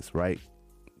taxes, right?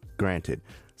 Granted,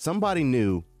 somebody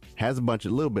new has a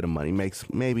little bit of money, makes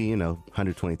maybe,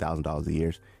 $120,000 a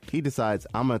year. He decides,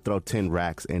 I'm going to throw 10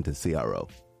 racks into CRO.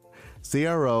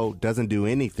 CRO doesn't do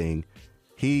anything.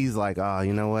 He's like,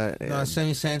 you know what?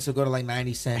 70 cents will go to like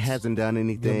 90 cents. Hasn't done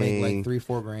anything. He'll make like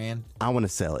 $3-4 grand. I want to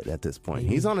sell it at this point.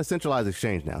 He's on a centralized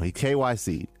exchange now. He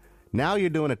KYC'd. Now you're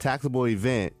doing a taxable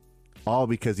event all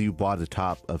because you bought the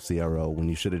top of CRO when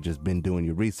you should have just been doing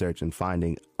your research and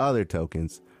finding other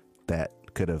tokens that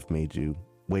could have made you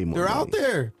way more money. They're out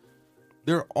there.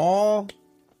 They're all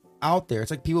out there.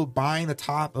 It's like people buying the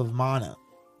top of Mana.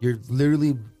 You're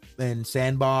literally in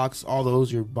Sandbox, all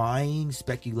those, you're buying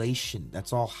speculation.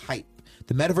 That's all hype.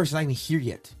 The metaverse is not even here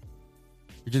yet.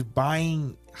 You're just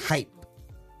buying hype.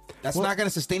 That's not going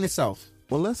to sustain itself.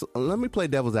 Well, let me play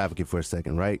devil's advocate for a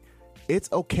second, right? It's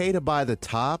okay to buy the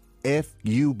top if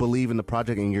you believe in the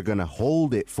project and you're going to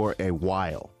hold it for a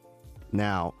while.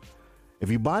 Now, if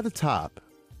you buy the top,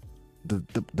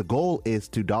 the goal is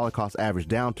to dollar cost average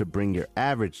down to bring your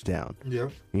average down. Yeah.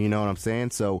 You know what I'm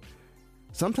saying? So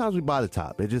sometimes we buy the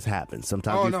top. It just happens.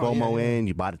 Sometimes you FOMO in,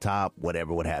 you buy the top,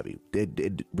 whatever, what have you.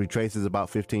 It retraces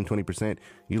about 15-20%.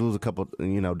 You lose a couple,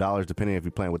 dollars depending if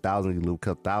you're playing with thousands. You lose a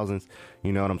couple thousands.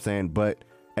 You know what I'm saying? But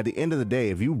at the end of the day,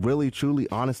 if you really, truly,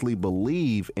 honestly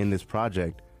believe in this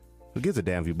project, who gives a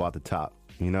damn if you bought the top?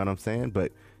 You know what I'm saying?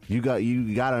 But you got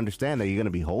to understand that you're going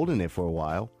to be holding it for a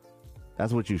while.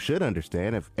 That's what you should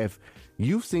understand. If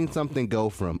you've seen something go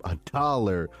from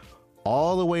 $1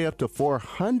 all the way up to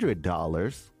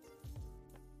 $400,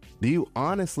 do you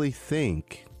honestly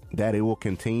think that it will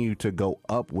continue to go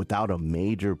up without a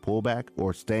major pullback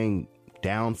or staying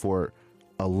down for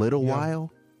a little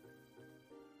while?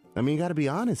 I mean, you got to be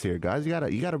honest here, guys. You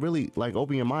got to really like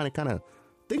open your mind and kind of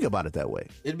think about it that way.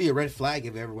 It'd be a red flag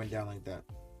if it ever went down like that.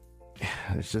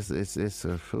 It's just it's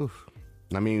oof.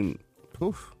 I mean,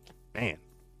 oof, man.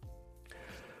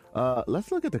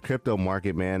 Let's look at the crypto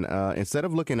market, man. Instead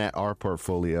of looking at our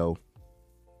portfolio,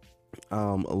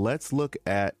 let's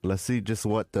see just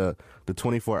what the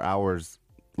 24 hours,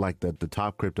 like the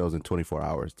top cryptos in 24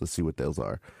 hours. Let's see what those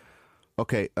are.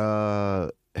 Okay.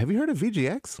 Have you heard of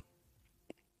VGX?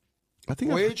 I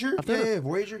think Voyager?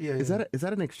 Voyager. Yeah. Is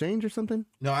that an exchange or something?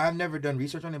 No, I've never done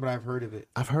research on it, but I've heard of it.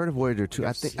 I've heard of Voyager too.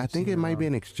 I think it might be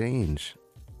an exchange.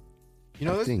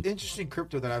 There's interesting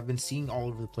crypto that I've been seeing all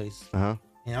over the place. Uh-huh.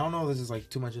 And I don't know if this is like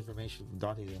too much information from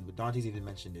Dante's end, but Dante's even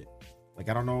mentioned it. Like,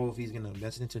 I don't know if he's going to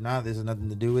invest in it or not. This has nothing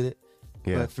to do with it.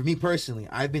 Yeah. But for me personally,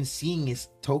 I've been seeing this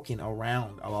token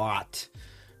around a lot,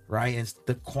 right? And it's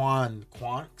the Quants.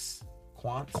 QAN.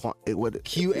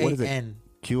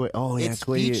 Oh, yeah. It's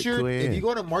featured. If you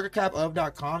go to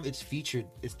marketcapof.com, it's featured.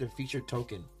 It's their featured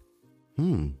token.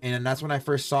 And that's when I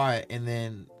first saw it. And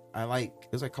then it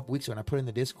was like a couple weeks ago, and I put it in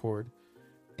the Discord.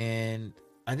 And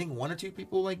I think one or two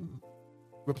people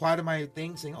reply to my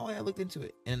thing saying, oh, yeah, I looked into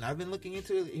it. And I've been looking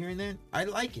into it here and there. I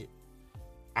like it.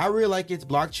 I really like its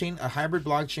blockchain, a hybrid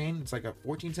blockchain. It's like a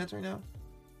 14 cents right now.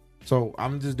 So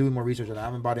I'm just doing more research on it. I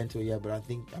haven't bought into it yet, but I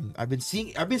think I've been seeing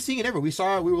it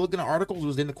everywhere. We were looking at articles. It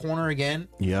was in the corner again.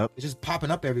 Yep. It's just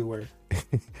popping up everywhere.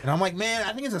 And I'm like, man,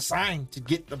 I think it's a sign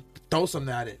to throw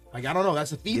something at it. Like, I don't know. That's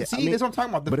the feeling. See, that's what I'm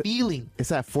talking about. The feeling.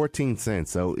 It's at 14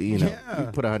 cents. So, you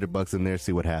put $100 in there,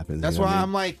 see what happens. That's why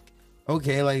I'm like,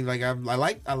 okay, I like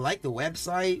the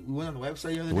website. We went on the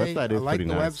website the other day. Website is I like pretty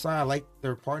the nice. website. I like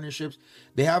their partnerships.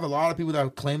 They have a lot of people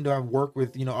that claim to have worked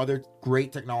with other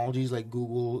great technologies like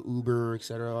Google, Uber,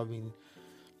 etc. I mean,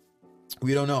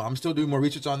 we don't know. I'm still doing more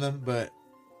research on them, but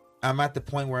I'm at the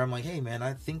point where I'm like, hey man,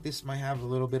 I think this might have a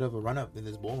little bit of a run up in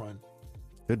this bull run.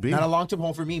 Could be. Not a long term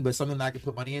hold for me, but something that I can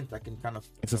put money in. That can kind of.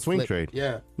 It's a swing flip. trade.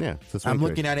 Yeah, Yeah, it's a swing I'm trade.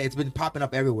 looking at it. It's been popping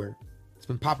up everywhere. It's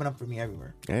been popping up for me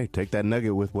everywhere. Hey, take that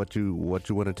nugget with what you want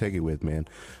to take it with, man.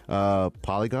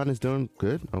 Polygon is doing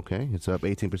good. Okay, it's up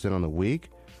 18% on the week.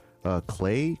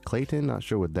 Clayton, not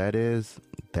sure what that is.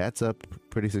 That's up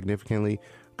pretty significantly.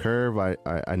 Curve,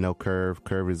 I know Curve.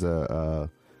 Curve is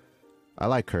I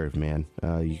like Curve, man.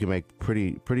 You can make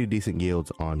pretty decent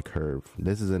yields on Curve.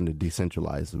 This is in the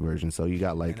decentralized version, so you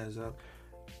got like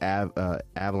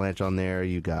Avalanche on there.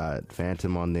 You got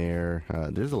Phantom on there.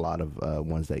 There's a lot of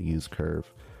ones that use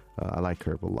Curve. I like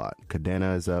Curve a lot.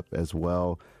 Cadena is up as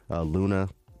well. Luna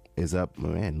is up.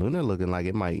 Man, Luna looking like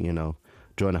it might,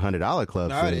 join $100 club.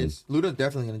 No, it is. Luna's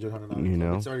definitely going to join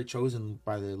 $100. It's already chosen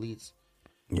by the elites.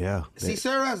 Yeah. See,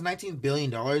 CRO has $19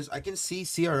 billion. I can see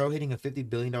CRO hitting a $50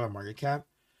 billion market cap,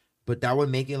 but that would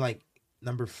make it like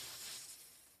number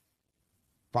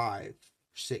 5,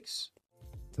 6.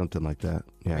 Something like that.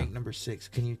 Yeah. Rank number 6.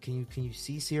 Can you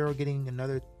see CRO getting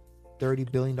another $30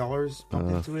 billion pumped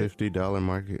into it? $50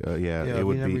 market. Yeah, it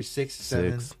would be number 6,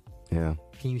 7. Yeah.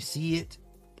 Can you see it?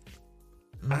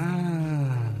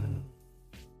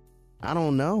 I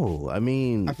don't know. I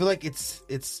mean, I feel like it's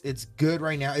good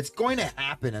right now. It's going to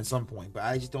happen at some point, but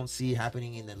I just don't see it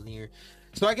happening in the near.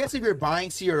 So I guess if you're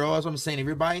buying CRO, that's what I'm saying. If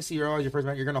you're buying CRO as your first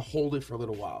bank, you're gonna hold it for a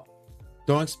little while.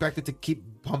 Don't expect it to keep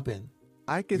pumping.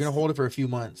 You're gonna hold it for a few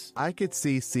months. I could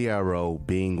see CRO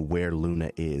being where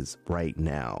Luna is right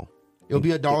now. It'll be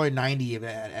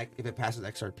 $1.90 if it passes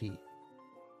XRP.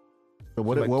 So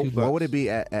what would it be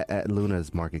at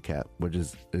Luna's market cap, which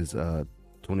is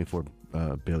 24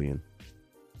 billion?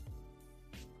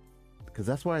 Because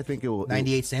that's why I think it will.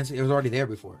 98 cents. It was already there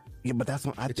before. Yeah, but that's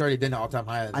what it's already been an all-time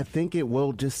high. I think it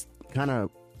will just kind of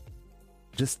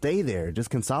just stay there, just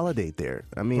consolidate there.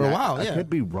 I mean, for a while, I could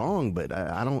be wrong, but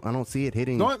I don't see it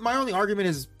hitting. No, my only argument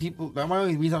is my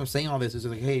only reason I'm saying all this is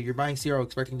like, hey, you're buying CRO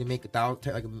expecting to make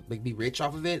like be rich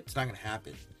off of it. It's not gonna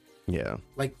happen. Yeah,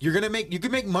 like you can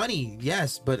make money,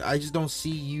 yes, but I just don't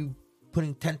see you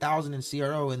putting 10,000 in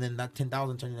CRO and then that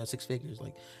 10,000 turning into 6 figures.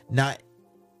 Like, not.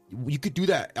 You could do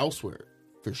that elsewhere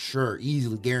for sure,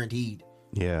 easily, guaranteed.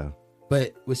 Yeah.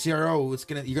 But with CRO,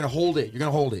 you're gonna hold it. You're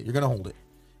gonna hold it.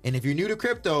 And if you're new to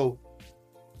crypto,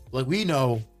 like we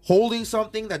know, holding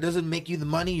something that doesn't make you the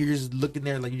money, you're just looking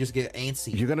there like you just get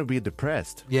antsy. You're gonna be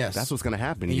depressed. Yes, that's what's gonna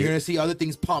happen. And you're gonna see other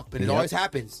things pump, and it always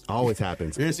happens. Always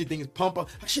happens. You're gonna see things pump up.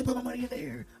 I should put my money in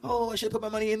there. Oh, I should put my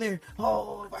money in there.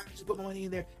 Oh, if I should put my money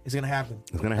in there, it's gonna happen.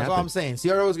 That's all I'm saying.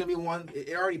 CRO is gonna be one.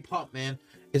 It already pumped, man.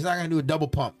 It's not gonna do a double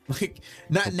pump. Like,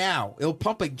 not now. It'll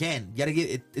pump again. You gotta get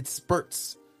it. It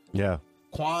spurts. Yeah.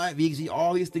 Quant, VXZ,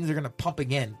 all these things are gonna pump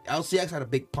again. LCX had a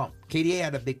big pump. KDA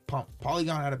had a big pump.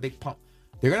 Polygon had a big pump.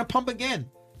 They're gonna pump again,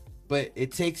 but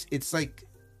it's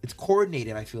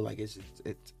coordinated. I feel like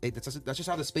that's just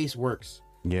how the space works.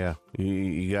 Yeah,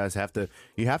 you guys have to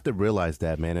realize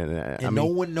that, man. And I mean, no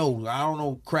one knows. I don't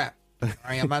know crap.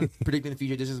 I'm not predicting the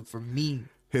future. This is for me.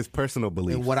 His personal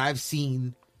belief and what I've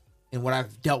seen, and what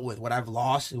I've dealt with, what I've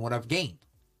lost, and what I've gained.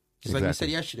 Just like we said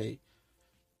yesterday,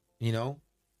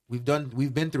 we've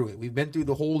been through it. We've been through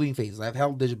the holding phase. I've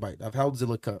held Digibyte. I've held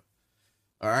Zilliqa.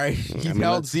 All right, you've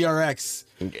held ZRX.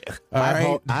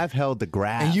 All I've held the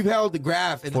graph, and you've held the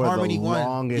graph, and Harmony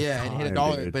won. Yeah, and hit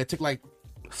 $1, dude. But it took like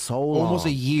so long, almost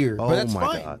a year. Oh, but that's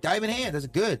fine. God. Diamond hand, that's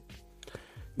good.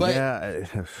 But yeah,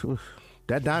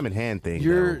 that diamond hand thing.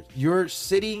 You're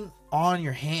sitting on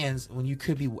your hands when you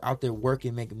could be out there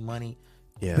working, making money.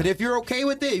 Yeah. But if you're okay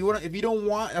with it, if you don't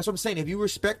want, that's what I'm saying. If you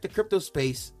respect the crypto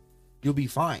space, you'll be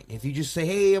fine. If you just say,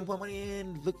 "Hey, I'm putting money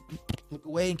in," look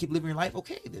away and keep living your life,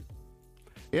 okay then.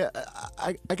 Yeah,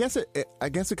 I guess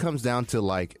it comes down to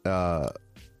like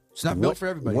it's not built for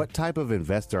everybody. What type of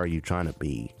investor are you trying to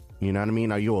be? You know what I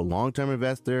mean? Are you a long-term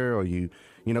investor, or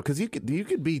because you could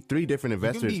be 3 different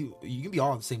investors. You can be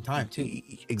all at the same time too.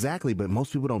 Exactly, but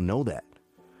most people don't know that.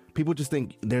 People just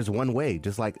think there's one way.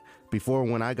 Just like before,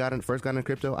 when I first got into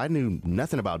crypto, I knew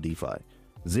nothing about DeFi,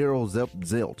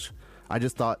 zilch. I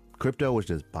just thought crypto was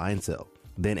just buy and sell.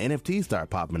 Then NFTs start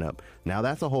popping up. Now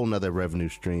that's a whole nother revenue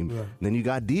stream. Yeah. Then you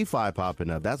got DeFi popping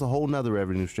up. That's a whole nother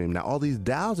revenue stream. Now all these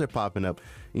DAOs are popping up.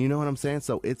 You know what I'm saying?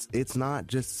 So it's not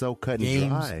just so cut and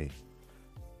dry.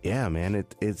 yeah, man,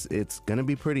 it's gonna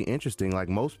be pretty interesting. Like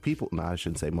most people, no, I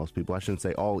shouldn't say most people. I shouldn't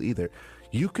say all either.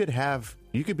 You could be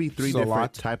three It's a different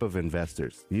lot. type of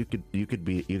investors. You can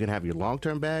have your long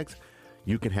term bags.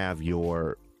 You can have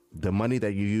the money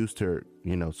that you use to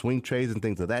swing trades and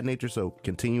things of that nature. So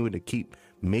continuing to keep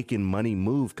making money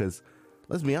move, because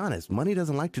let's be honest, money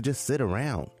doesn't like to just sit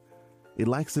around. It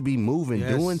likes to be moving,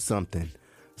 Yes. doing something.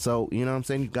 So, you know what I'm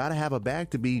saying? You got to have a bag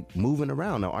to be moving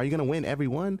around. Now, are you going to win every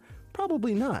one?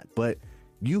 Probably not. But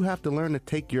you have to learn to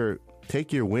take your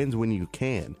wins when you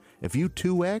can. If you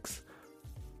 2X,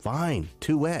 fine,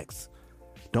 2X.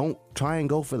 Don't try and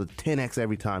go for the 10X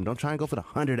every time. Don't try and go for the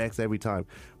 100X every time.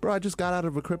 Bro, I just got out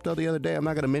of a crypto the other day. I'm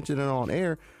not going to mention it on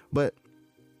air, but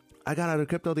I got out of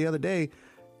crypto the other day,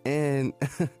 and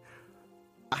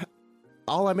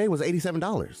all I made was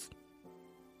 $87.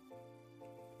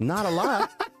 Not a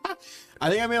lot. I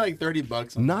think I made like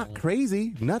 $30. on Not that one.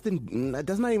 crazy. Nothing.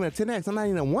 That's not even a 10X. I'm not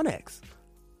even a 1X.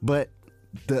 But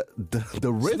the It's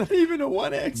risk, not even a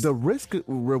 1X. the risk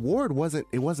reward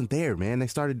wasn't there, man. They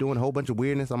started doing a whole bunch of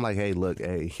weirdness. I'm like, hey, look,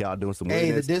 y'all doing some Hey,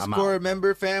 the weirdness. I'm out. Discord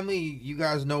member family, you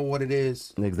guys know what it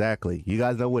is. Exactly. You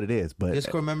guys know what it is, but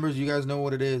Discord members, you guys know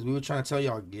what it is. We were trying to tell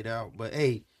y'all get out, but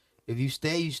hey, if you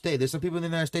stay, you stay. There's some people in the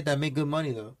United States that make good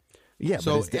money though. yeah.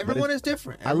 So but it's, everyone is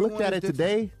different. I looked Everyone at is it different.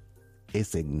 today. It's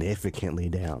significantly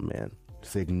down, man.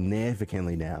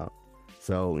 Significantly down.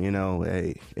 So,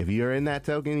 hey, if you're in that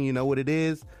token, you know what it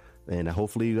is. And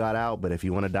hopefully you got out. But if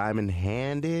you want to diamond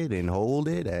hand it and hold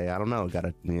it, hey, I don't know.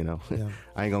 Gotta,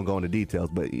 I ain't gonna go into details.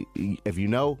 But if you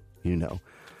know, you know.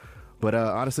 But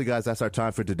honestly, guys, that's our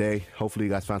time for today. Hopefully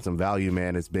you guys found some value,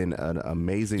 man. It's been an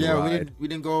amazing Yeah, ride. we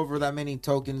didn't go over that many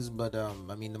tokens, but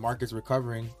I mean the market's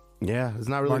recovering. Yeah, it's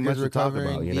not really much Market's to talk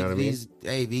recovering. about. You know what I mean?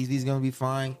 Hey, VZ's gonna be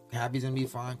fine. Happy's gonna be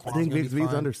fine. I Quan's think gonna be VXV's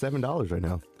fine. under $7 right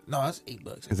now. No, that's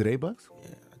 $8. Is it $8? Yeah,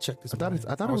 I checked this. I thought morning.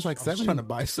 I thought it was like I was $7. trying to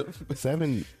buy some.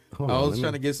 $7. Hold I on, was let me-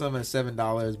 trying to get some at $7,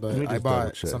 but Let me I just bought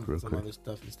double-check some real quick. other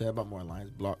stuff instead. I bought more Alliance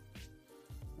Block.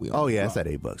 We on Oh the yeah, it's block.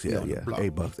 at $8. We Yeah, on the yeah, block.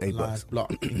 $8. Alliance $8.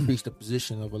 Block. Increase the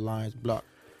position of Alliance Block.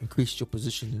 Increase your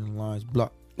position in Alliance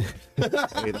Block. Hey,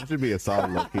 that should be a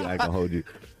song, low key. I can hold you.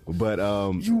 But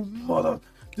You mother!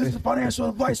 This is financial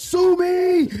advice. Sue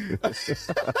me!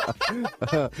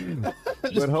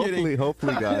 but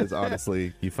hopefully, guys,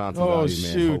 honestly, you found some Oh, value,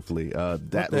 man. shoot. Hopefully, that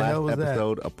the hell last was that?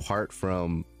 episode, apart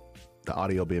from the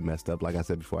audio being messed up, like I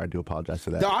said before, I do apologize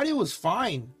for that. The audio was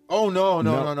fine. Oh no.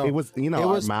 It was, It our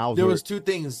was, mouths. there were, was two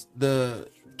things: the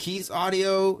Keith's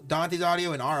audio, Dante's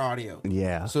audio, and our audio.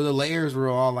 yeah, So the layers were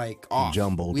all like off,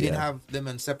 Jumbled, We didn't yeah. have them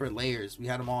in separate layers. We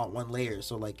had them all in one layer.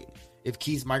 So like, if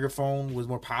Keith's microphone was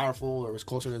more powerful or was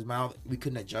closer to his mouth, we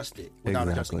couldn't adjust it without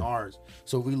Exactly. adjusting ours.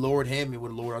 So if we lowered him, it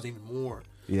would lower us even more.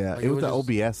 yeah. Like, it was the just-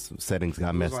 OBS settings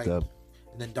got it was messed like- up.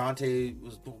 And then Dante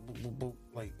was boop, boop, boop, boop,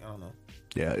 like I don't know.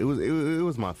 Yeah, it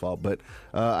was my fault, but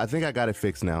I think I got it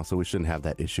fixed now, so we shouldn't have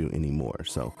that issue anymore.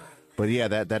 So, but yeah,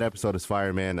 that episode is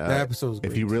fire, man. That episode was If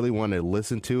great. you really want to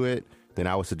listen to it, then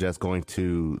I would suggest going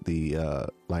to the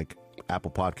like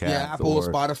Apple Podcasts, Yeah, Apple, or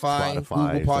Spotify, Google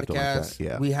something like Podcasts. that.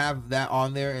 Yeah, We have that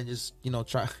on there and just,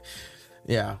 try.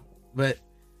 Yeah. But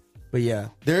yeah,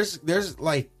 there's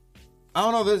like, I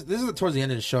don't know. This is towards the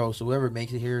end of the show. So whoever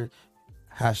makes it here,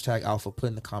 hashtag Alpha, put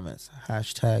in the comments.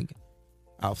 Hashtag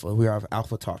Alpha. We are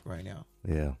Alpha Talk right now.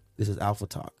 yeah. This is Alpha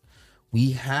Talk.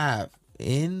 We have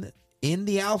in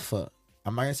the Alpha,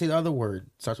 I'm not going to say the other word.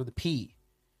 It starts with a P.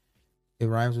 It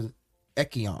rhymes with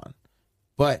Echion.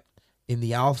 But in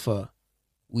the Alpha,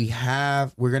 we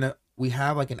have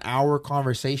like an hour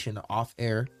conversation off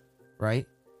air, right?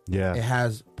 Yeah, It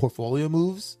has portfolio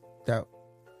moves that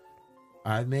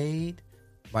I've made,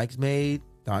 Mike's made,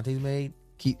 Dante's made.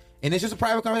 And it's just a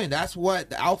private conversation. That's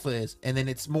what the Alpha is. And then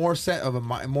it's more so of a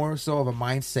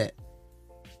mindset.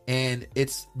 And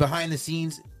it's behind the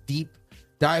scenes, deep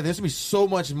dive. There's gonna be so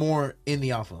much more in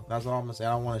the Alpha. That's all I'm gonna say.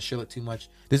 I don't want to shill it too much.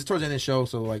 This is towards the end of the show,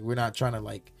 so like we're not trying to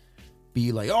like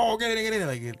be like, oh, get in.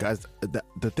 Like, guys.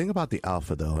 The thing about the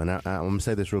Alpha, though, and I'm gonna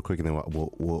say this real quick, and then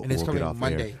we'll and it's get coming off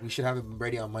Monday. air. We should have it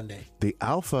ready on Monday. The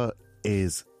Alpha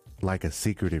is like a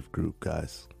secretive group,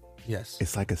 guys. Yes.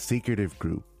 It's like a secretive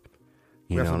group.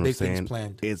 You We have know some what I'm big things saying?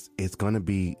 planned. It's going to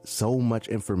be so much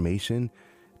information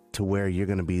to where you're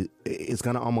going to be. It's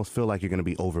going to almost feel like you're going to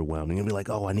be overwhelmed. You're going to be like,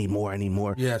 oh, I need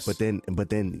more. Yes. But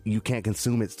then you can't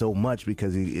consume it so much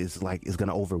because it's like it's going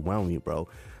to overwhelm you, bro.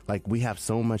 Like we have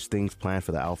so much things planned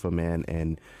for the Alpha, man.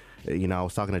 And I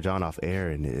was talking to John off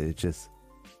air, and it just,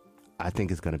 I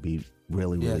think it's going to be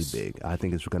really Yes. big. I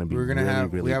think it's going to be. We're gonna really,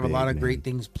 have really we have a big, lot of man. great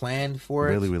things planned for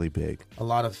it. Really, really big. A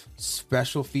lot of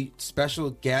special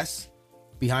guests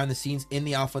behind the scenes in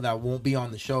the Alpha that won't be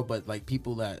on the show, but like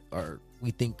people that are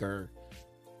we think are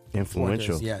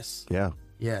Influential. important. Yes. Yeah.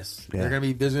 Yes. Yeah.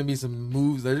 There's gonna be some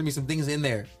moves. There's gonna be some things in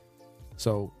there.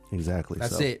 So Exactly.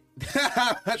 that's so, it.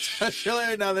 That's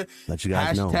chilling another. Let you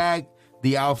guys know. Hashtag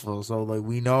the alpha. So like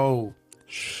we know.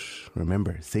 Shh.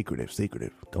 Remember, secretive.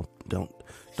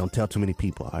 Don't tell too many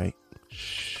people. All right.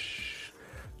 Shh.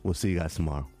 We'll see you guys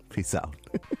tomorrow. Peace out.